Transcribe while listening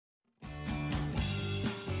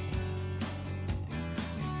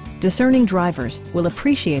discerning drivers will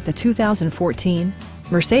appreciate the 2014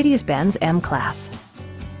 Mercedes-Benz M-Class.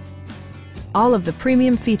 All of the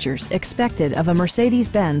premium features expected of a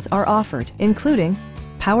Mercedes-Benz are offered, including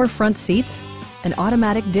power front seats, an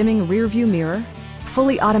automatic dimming rearview mirror,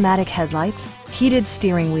 fully automatic headlights, heated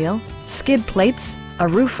steering wheel, skid plates, a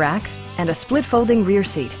roof rack, and a split folding rear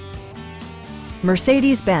seat.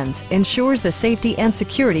 Mercedes-Benz ensures the safety and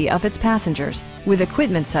security of its passengers with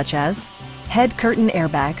equipment such as head curtain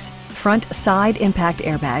airbags, front side impact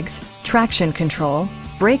airbags, traction control,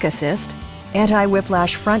 brake assist,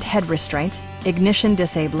 anti-whiplash front head restraints, ignition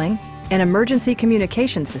disabling, an emergency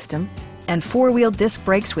communication system, and four-wheel disc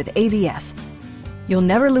brakes with ABS. You'll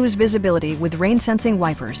never lose visibility with rain-sensing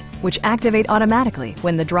wipers, which activate automatically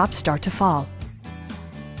when the drops start to fall.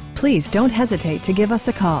 Please don't hesitate to give us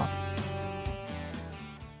a call.